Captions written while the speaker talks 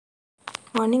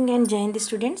Morning and Jai Hind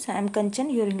students. I am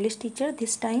Kanchan, your English teacher.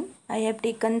 This time I have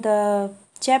taken the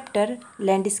chapter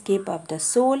Landscape of the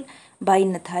Soul by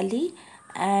Nathali,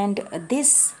 and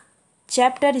this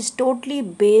chapter is totally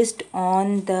based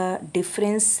on the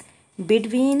difference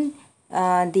between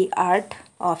the art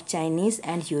of Chinese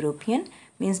and European,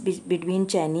 means between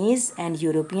Chinese and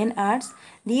European arts.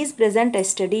 These present a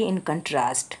study in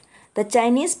contrast. The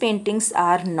Chinese paintings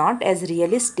are not as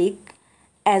realistic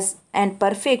as and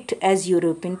perfect as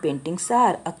European paintings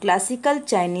are. A classical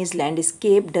Chinese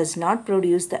landscape does not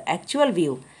produce the actual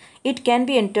view. It can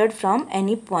be entered from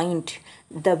any point.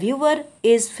 The viewer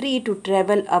is free to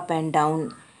travel up and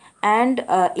down. And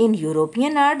in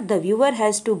European art, the viewer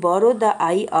has to borrow the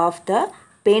eye of the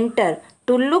painter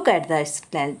to look at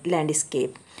the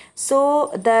landscape.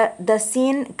 So the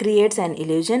scene creates an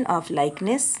illusion of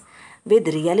likeness with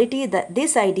reality.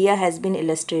 This idea has been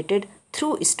illustrated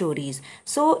through stories.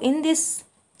 So in this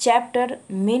chapter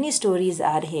many stories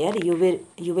are here.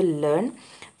 You will learn.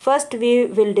 First we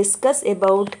will discuss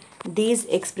about these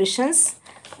expressions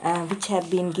which have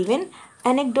been given.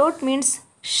 Anecdote means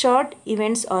short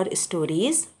events or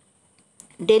stories.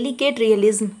 Delicate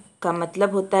realism का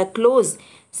मतलब होता है close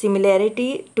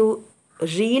similarity to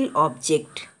real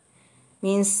object,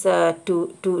 means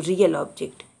to real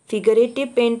object.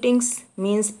 Figurative paintings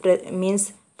means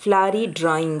flowery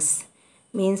drawings,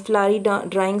 means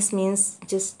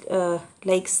just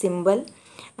like symbol.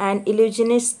 And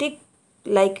illusionistic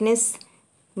likeness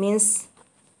means,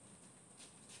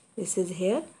 this is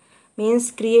here,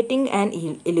 means creating an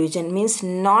illusion, means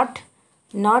not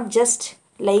just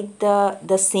like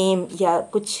the same या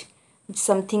कुछ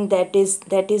something that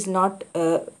is not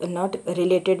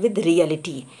related with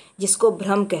reality, जिसको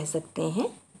भ्रम कह सकते हैं.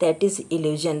 That is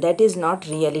illusion, that is not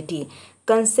reality.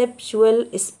 Conceptual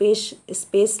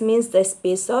space means the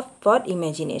space for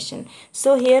imagination.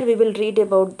 So here we will read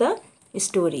about the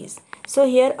stories. So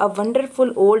here a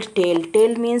wonderful old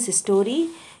tale means story,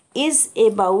 is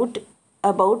about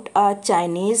a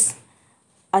Chinese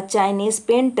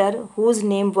painter whose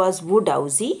name was Wu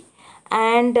Daozi,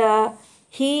 and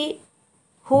he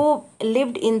who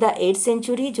lived in the 8th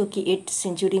century, जो कि 8th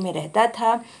century में रहता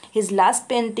था. His last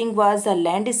painting was a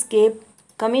landscape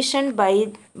commissioned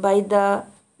by the,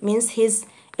 means his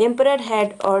emperor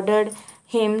had ordered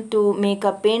him to make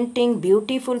a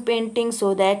beautiful painting,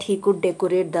 so that he could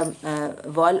decorate the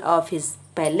wall of his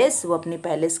palace. वो अपने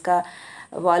palace का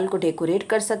wall को decorate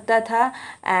कर सकता था.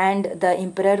 And the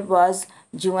emperor was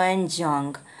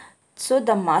Xuanzang. So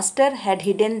the master had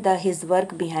hidden his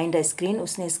work behind a screen.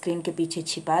 उसने screen के पीछे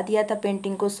छिपा दिया था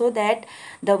painting को, so that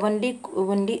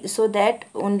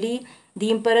only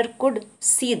the emperor could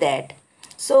see that.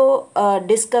 So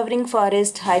discovering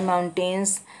forest, high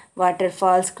mountains,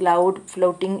 waterfalls, cloud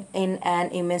floating in an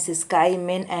immense sky,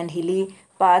 men and hilly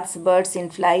paths, birds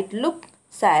in flight. Look,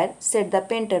 sire, said the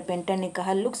painter. Painter ने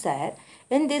कहा, look, sire,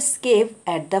 in this cave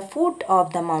at the foot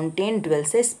of the mountain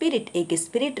dwells a spirit. एक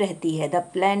spirit रहती है. The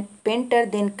painter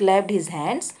then clapped his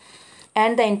hands,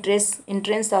 and the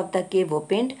entrance of the cave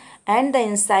opened, and the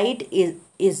inside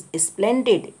is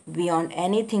splendid beyond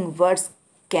anything words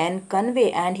can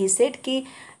convey. And he said कि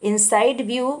inside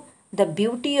view, the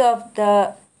beauty of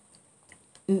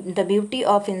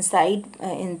inside,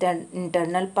 in the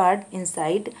internal part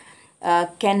inside,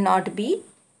 cannot be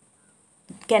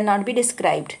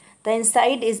described. The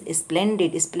inside is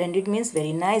splendid. Splendid means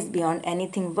very nice, beyond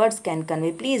anything words can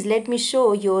convey. Please let me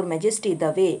show your majesty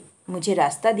the way. मुझे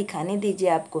रास्ता दिखाने दीजिए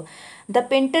आपको. The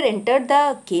painter entered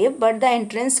the cave, but the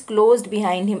entrance closed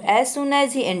behind him. As soon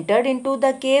as he entered into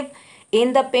the cave,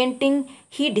 in the painting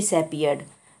he disappeared.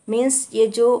 Means ये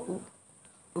जो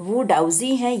वो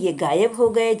डाउजी हैं ये गायब हो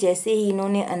गए. जैसे ही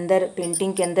इन्होंने अंदर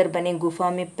पेंटिंग के अंदर बने गुफा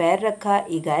में पैर रखा,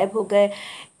 ये गायब हो गए.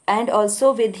 And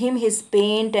also with him his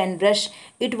paint and brush,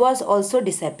 it was also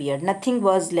disappeared. Nothing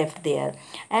was left there,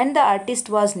 and the artist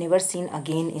was never seen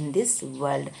again in this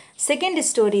world. Second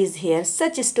story is here.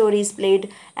 Such stories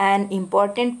played an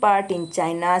important part in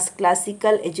China's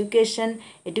classical education.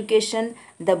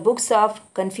 The books of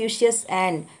Confucius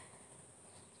and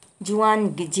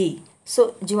Zhuangzi.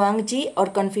 So Zhuangzi और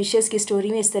Confucius की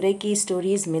story में इस तरह की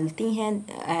stories मिलती हैं,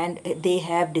 and they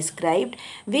have described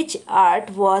which art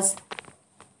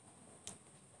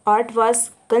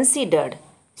was considered.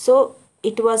 So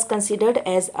it was considered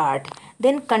as art.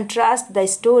 Then contrast the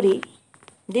story.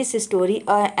 This story,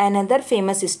 another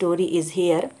famous story is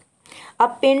here. A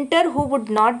painter who would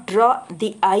not draw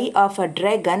the eye of a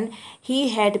dragon he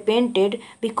had painted,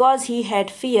 because he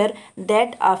had fear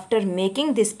that after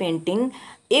making this painting,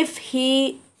 if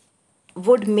he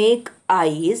would make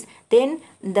eyes, then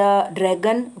the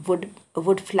dragon would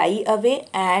would fly away,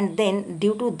 and then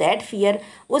due to that fear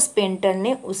उस painter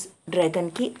ने उस dragon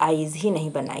की eyes ही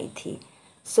नहीं बनाई थी.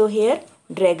 So here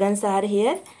dragons are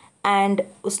here, and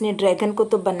उसने dragon को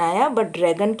तो बनाया बट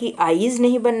ड्रैगन की आईज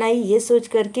नहीं बनाई, ये सोच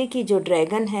करके कि जो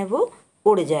ड्रैगन है वो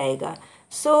उड़ जाएगा.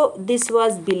 So this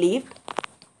was believed.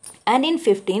 And in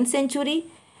 15th century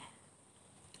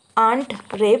Aunt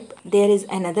Rape, there is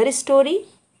another story.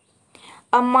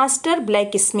 A master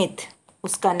blacksmith,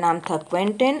 उसका नाम था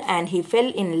Quentin, and he fail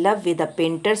in love with a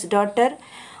painters daughter.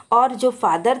 और जो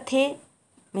फादर थे,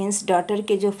 मीन्स डॉटर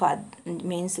के जो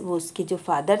मीन्स वो उसके जो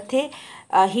फादर थे,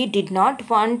 he did not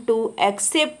want to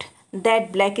accept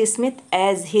that blacksmith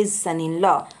as his son in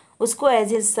law. उसको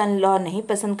एज हिज सन लॉ नहीं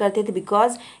पसंद करते थे,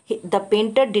 because the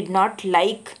painter did not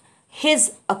like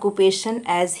his occupation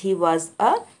as he was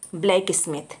a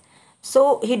blacksmith. So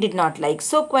he did not like.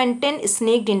 So Quentin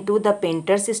sneaked into the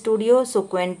painter's studio. So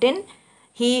Quentin,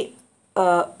 he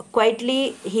quietly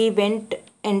he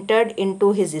entered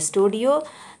into his studio,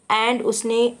 and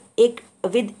उसने एक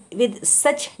with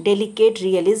such delicate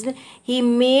realism he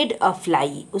made a fly.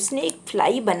 उसने एक fly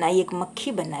बनाई, एक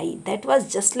मक्खी बनाई, that was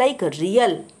just like a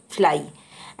real fly,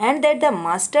 and that the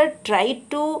master tried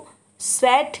to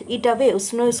swat it away.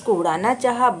 उसने उसको उड़ाना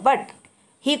चाहा, but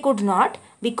he could not,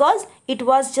 because it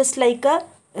was just like a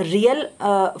real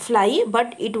fly,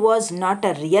 but it was not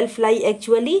a real fly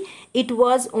actually, it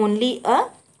was only a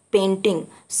painting.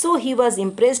 So he was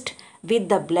impressed with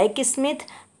the blacksmith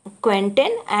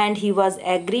Quentin, and he was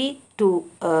agree to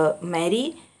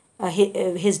marry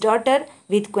his daughter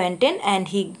with Quentin, and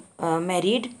he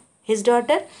married his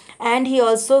daughter, and he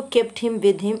also kept him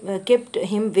with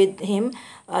him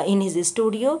in his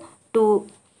studio to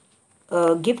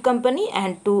give company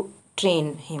and to train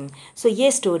him. So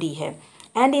ये story है.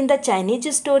 And in the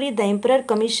Chinese story, the emperor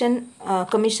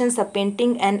commissions a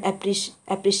painting and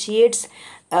appreciates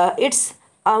its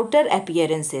outer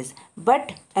appearances,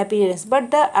 but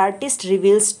the artist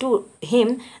reveals to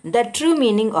him the true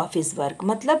meaning of his work.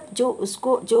 मतलब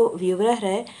जो viewer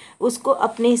है उसको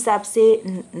अपने हिसाब से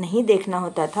नहीं देखना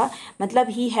होता था,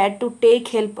 मतलब he had to take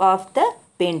help of the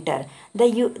painter.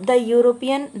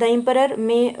 The emperor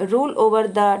may rule over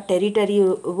the territory,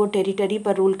 वो territory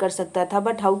पर rule कर सकता था,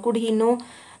 but how could he know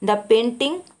the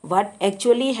painting what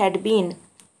actually had been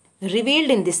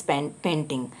revealed in this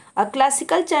painting? A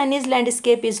classical Chinese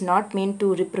landscape is not meant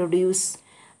to reproduce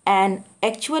an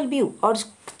actual view. और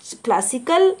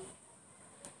classical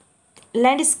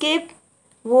landscape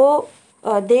वो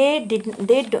they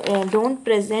don't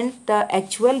present the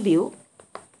actual view,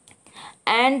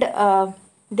 and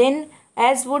then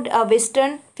as would a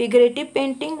Western figurative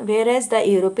painting, whereas the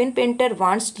European painter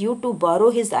wants you to borrow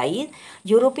his eyes.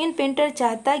 European painter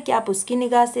चाहता है कि आप उसकी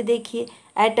निगाह से देखिए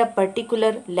at a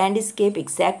particular landscape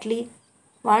exactly,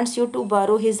 wants you to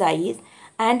borrow his eyes,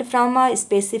 and from a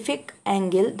specific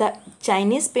angle. The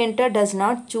Chinese painter does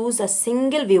not choose a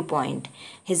single viewpoint.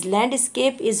 His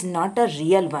landscape is not a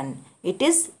real one. It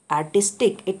is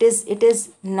artistic. It is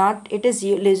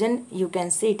illusion. You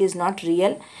can say it is not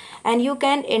real, and you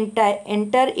can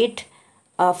enter it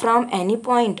from any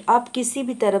point. आप किसी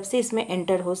भी तरफ से इसमें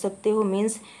enter हो सकते हो.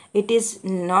 Means it is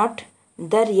not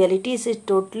the reality. Is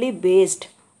totally based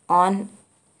on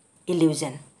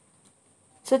illusion.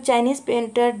 So Chinese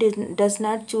painter does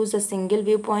not choose a single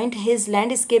viewpoint. His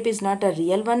landscape is not a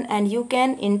real one, and you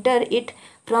can enter it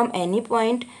from any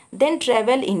point, then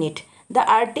travel in it. The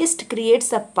artist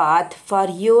creates a path for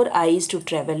your eyes to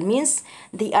travel. Means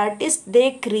the artist,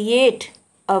 they create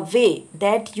a way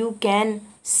that you can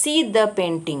see the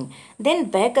painting, then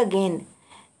back again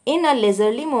in a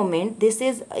leisurely moment. This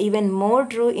is even more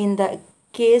true in the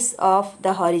case of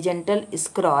the horizontal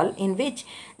scroll, in which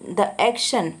the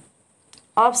action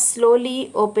of slowly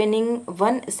opening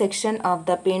one section of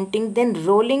the painting, then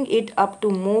rolling it up to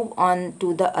move on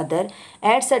to the other,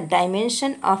 adds a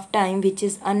dimension of time which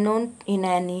is unknown in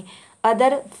any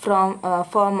other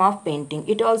form of painting.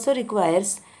 It also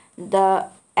requires the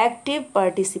active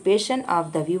participation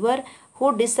of the viewer,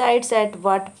 who decides at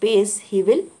what pace he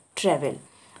will travel.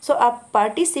 So a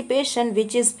participation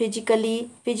which is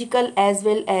physical as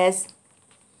well as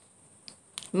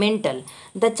mental.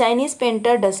 The Chinese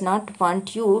painter does not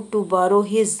want you to borrow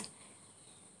his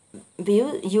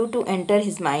view, you to enter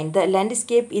his mind. The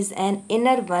landscape is an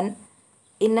inner one,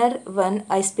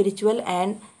 a spiritual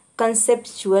and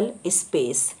conceptual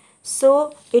space.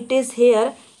 So it is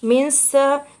here, means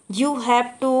you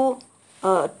have to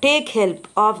take help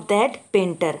of that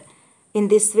painter. In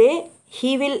this way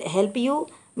he will help you.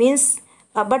 Means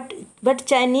but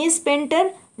Chinese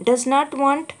painter does not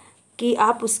want कि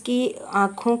आप उसकी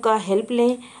आँखों का help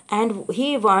लें, and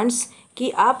he wants कि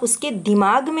आप उसके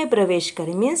दिमाग में प्रवेश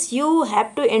करें, means you have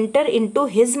to enter into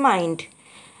his mind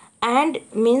and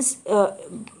means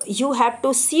you have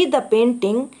to see the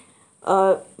painting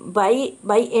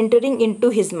by entering into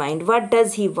his mind. What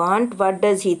does he want, what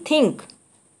does he think?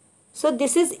 So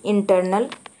this is internal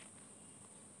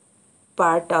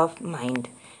part of mind.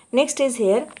 Next is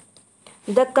here,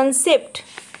 the concept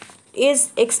is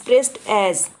expressed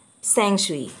as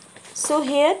sanctuary. So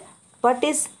here, what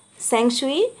is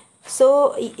sanctuary?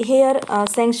 So here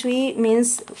sanctuary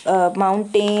means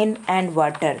mountain and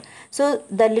water. So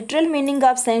the literal meaning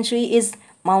of sanctuary is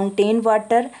mountain,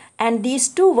 water, and these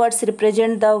two words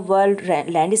represent the world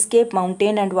landscape.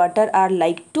 Mountain and water are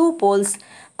like two poles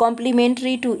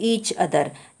complementary to each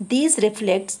other. These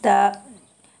reflects the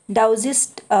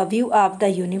Taoist view of the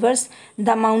universe.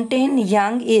 The mountain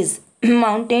is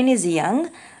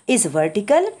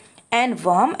vertical and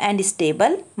warm and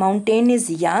stable. Mountain is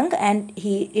young and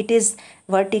it is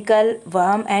vertical,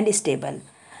 warm and stable,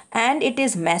 and it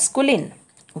is masculine.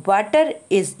 Water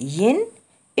is yin,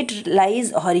 it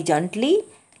lies horizontally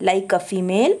like a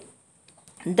female.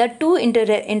 The two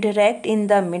interact in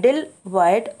the middle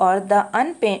void or the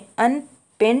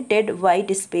unpainted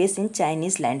white space in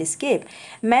Chinese landscape.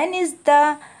 Man is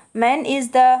the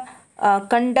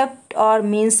conduct or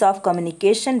means of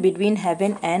communication between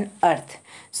heaven and earth.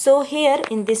 So here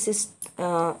in this is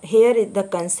the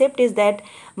concept is that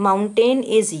mountain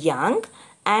is young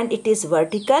and it is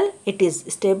vertical, it is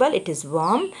stable, it is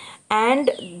warm,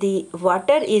 and the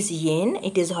water is yin,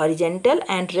 it is horizontal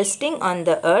and resting on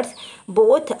the earth.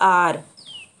 Both are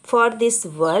for this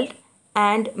world,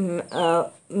 and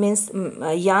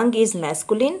young is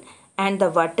masculine and the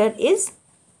water is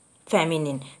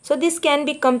feminine. So this can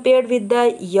be compared with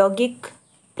the yogic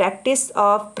practice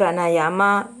of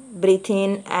pranayama, breathe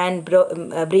in and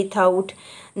breathe out.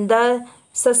 The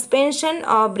suspension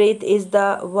of breath is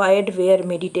the void where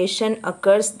meditation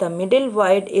occurs. The middle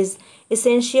void is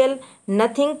essential.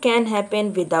 Nothing can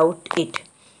happen without it.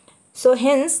 So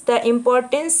hence the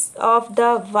importance of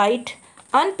the white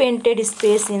unpainted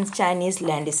space in Chinese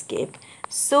landscape.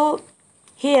 So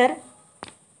here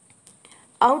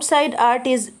outside art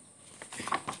is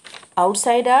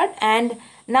outside art, and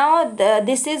now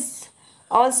this is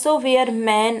also where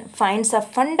man finds a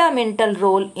fundamental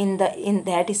role in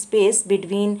that space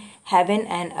between heaven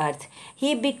and earth.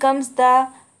 He becomes the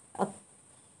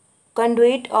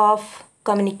conduit of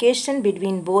communication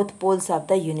between both poles of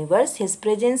the universe. His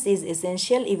presence is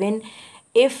essential even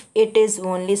if it is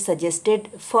only suggested,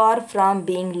 far from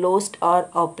being lost or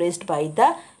oppressed by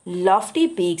the lofty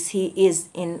peaks. He is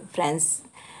in France.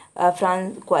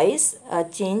 Francois,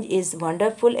 change is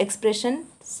wonderful expression.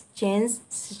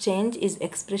 Change is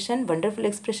expression, wonderful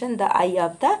expression, the eye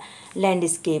of the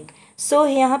landscape. So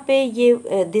यहाँ पे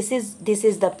ये this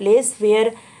is the place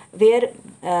where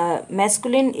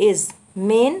masculine is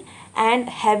main and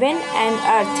heaven and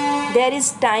earth. There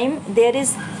is time. There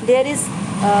is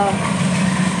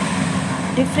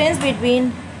difference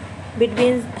between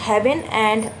heaven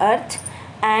and earth,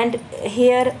 and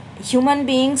here human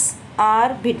beings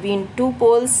are between two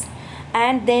poles,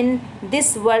 and then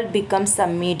this world becomes a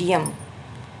medium.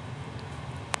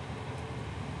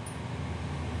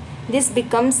 This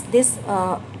becomes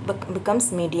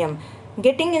medium.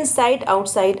 Getting inside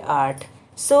outside art.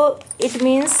 So it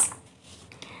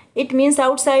means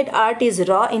outside art is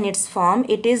raw in its form.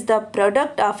 It is the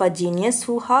product of a genius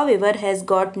who, however, has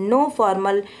got no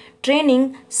formal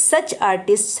training. Such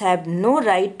artists have no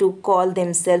right to call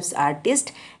themselves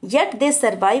artists, yet they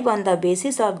survive on the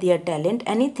basis of their talent.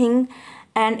 Anything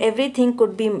and everything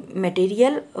could be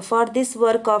material for this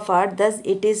work of art. Thus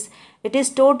it is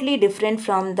totally different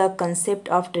from the concept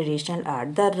of traditional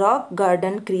art. The rock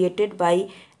garden created by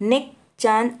Nick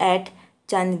Chan at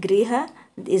Chandgriha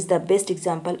is the best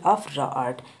example of raw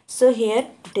art. So here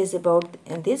it is about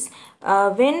this.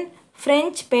 When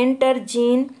French painter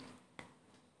Jean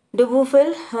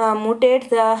Dubuffel mooted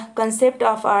the concept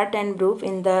of art and proof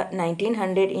in the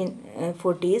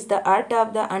 1940s, the art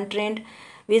of the untrained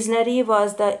visionary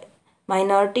was the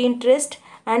minority interest,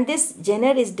 and this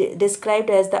genre is described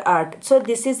as the art. So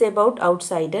this is about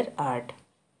outsider art.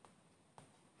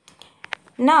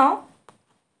 Now,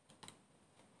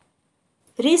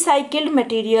 recycled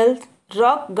material,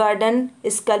 rock garden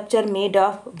sculpture made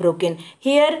of broken.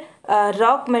 Here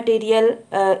rock material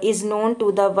is known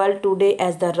to the world today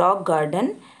as the rock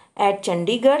garden at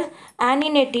Chandigarh, and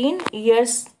in 18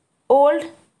 years old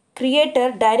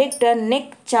creator director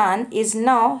Nick Chan is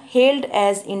now hailed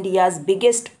as India's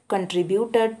biggest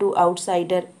contributor to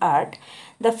outsider art.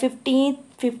 The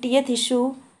 50th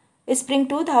issue Spring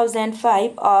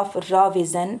 2005 of Raw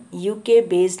Vision,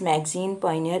 UK-based magazine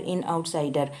pioneer in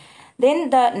Outsider. Then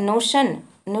the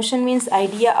notion means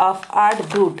idea of art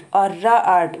brut or raw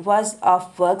art was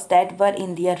of works that were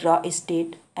in their raw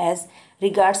state as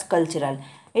regards cultural.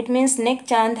 It means Nick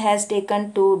Chand has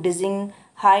taken to dizzying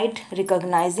height,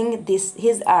 recognizing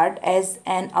his art as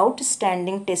an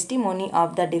outstanding testimony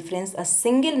of the difference a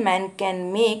single man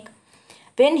can make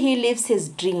when he lives his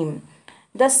dream.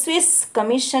 The Swiss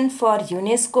Commission for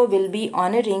UNESCO will be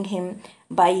honoring him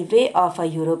by way of a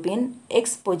European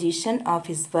exposition of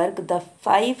his work. The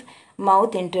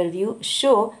five-mouth interview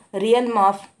show Realm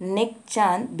of Nick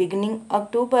Chand beginning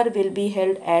October will be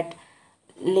held at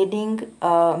leading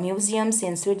museums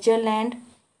in Switzerland,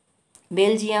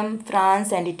 Belgium,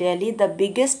 France, and Italy. The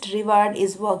biggest reward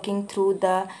is walking through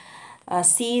the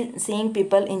seeing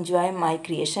people enjoy my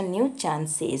creation, New Chand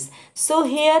says. So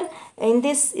here in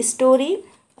this story,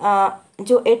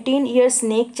 जो 18 years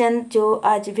नेक चंद जो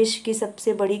आज विश्व की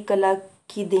सबसे बड़ी कला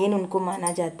की then उनको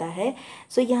माना जाता है.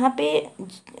 सो यहाँ पे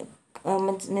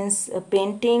मीन्स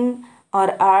पेंटिंग और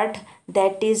art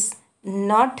that is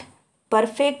not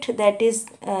perfect, that is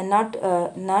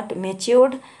not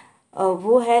matured,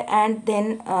 वो है. And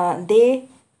then they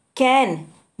can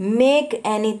make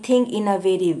anything in a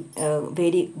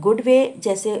very good way.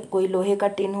 जैसे कोई लोहे का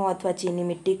टिन हो अथवा चीनी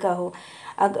मिट्टी का हो,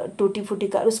 अगर टूटी फूटी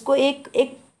का, उसको एक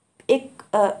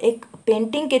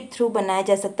पेंटिंग के थ्रू बनाया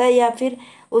जा सकता है, या फिर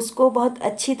उसको बहुत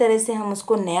अच्छी तरह से हम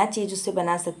उसको नया चीज़ उससे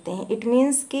बना सकते हैं. इट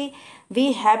मीन्स कि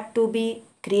we have to be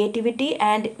creativity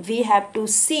and we have to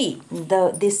see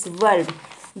this world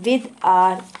with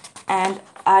our and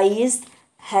eyes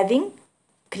having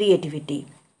creativity.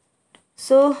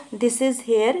 So this is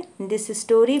here in this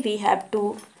story we have to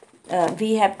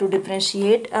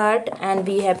differentiate art, and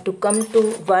we have to come to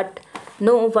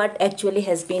know what actually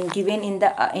has been given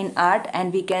in art.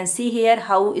 And we can see here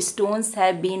how stones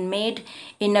have been made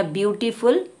in a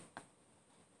beautiful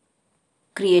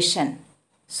creation.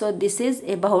 So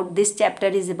this chapter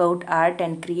is about art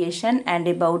and creation and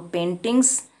about paintings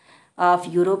of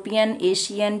European,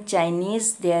 Asian,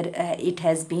 Chinese. There it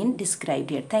has been described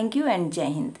here. Thank you and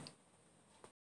Jai Hind.